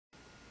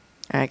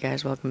Alright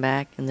guys, welcome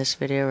back. In this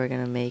video we're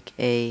going to make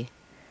a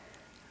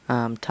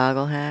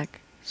toggle hack,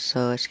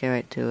 so let's get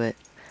right to it.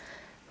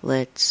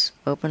 Let's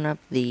open up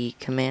the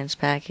commands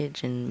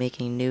package and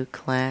make a new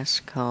class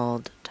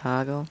called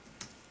toggle.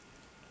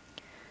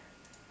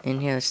 In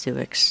here let's do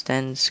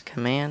extends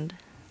command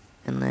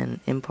and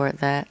then import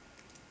that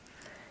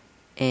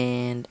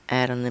and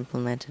add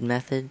unimplemented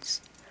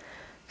methods.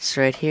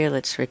 So right here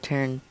let's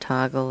return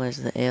toggle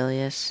as the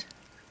alias.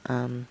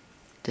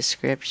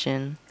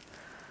 Description: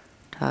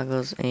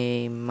 toggle's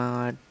a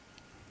mod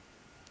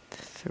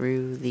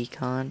through the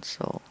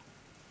console.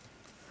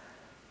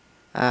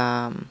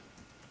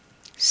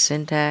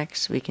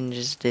 Syntax, we can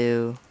just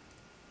do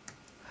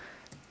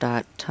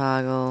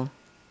 .toggle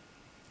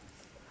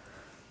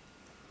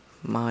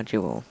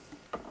module.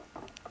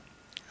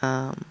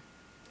 And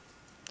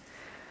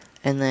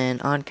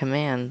then on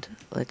command,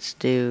 let's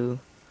do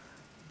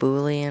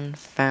boolean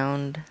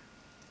found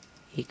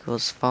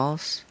equals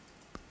false.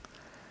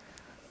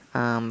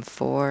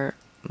 For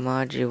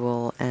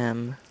module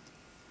m,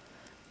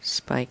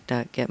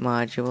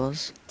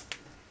 spike.getModules.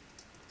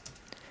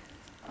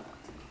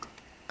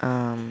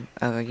 You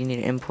need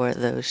to import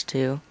those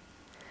two.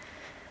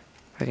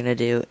 We're gonna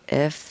do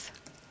if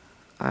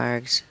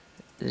args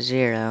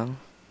 0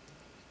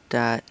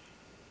 dot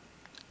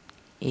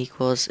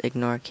equals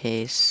ignore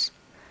case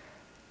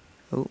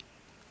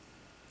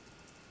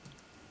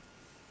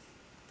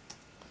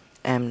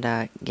m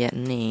dot get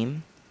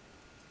name.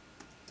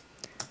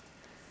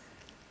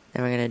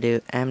 Then we're gonna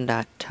do m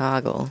dot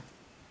toggle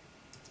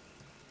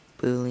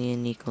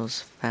boolean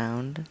equals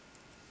found.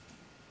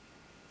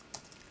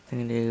 I'm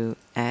gonna do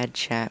add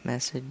chat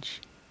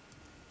message.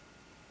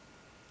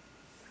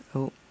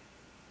 Oh,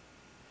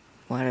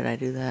 why did I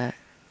do that?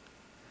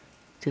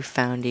 Do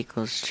found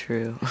equals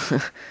true.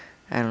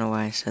 I don't know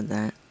why I said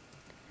that.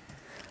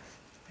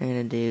 I'm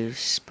gonna do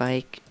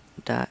spike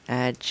dot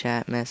add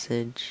chat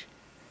message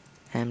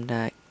m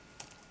dot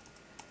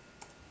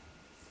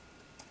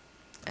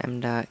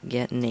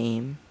get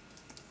name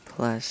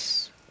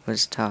plus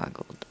was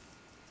toggled.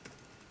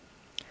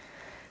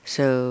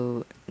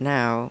 So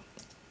now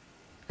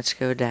let's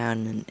go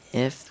down, and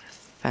if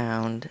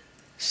found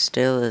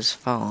still is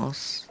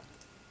false,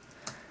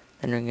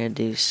 then we're going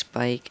to do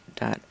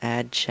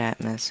spike.add chat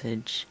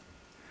message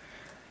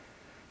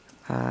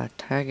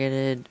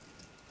targeted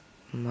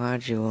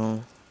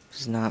module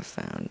is not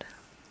found.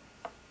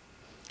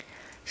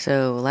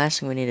 So last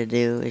thing we need to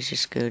do is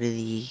just go to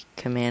the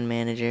command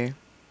manager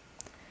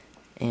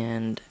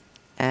and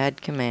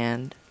add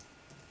command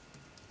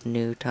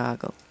new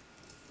toggle.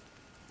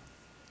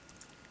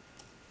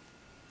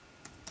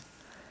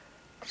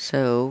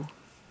 So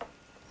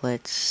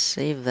let's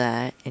save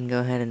that and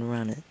go ahead and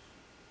run it.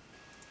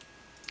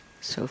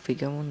 So if we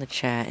go in the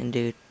chat and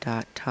do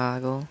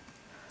 .toggle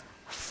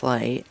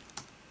flight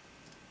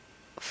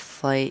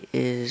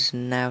is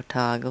now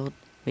toggled.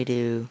 We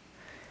do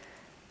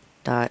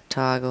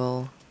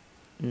 .toggle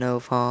no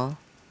fall's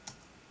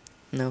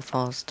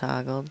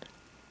toggled,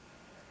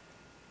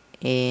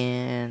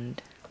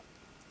 and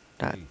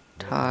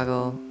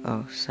 .toggle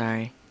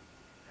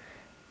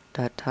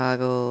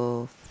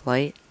 .toggle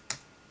flight,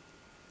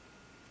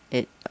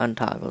 it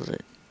untoggles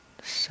it.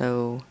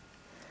 So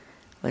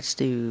let's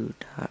do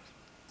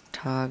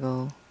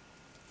toggle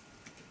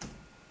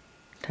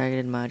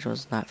targeted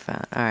modules not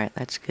found. Alright,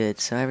 that's good.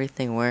 So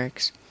everything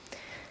works,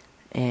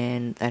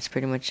 and that's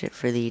pretty much it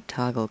for the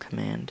toggle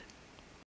command.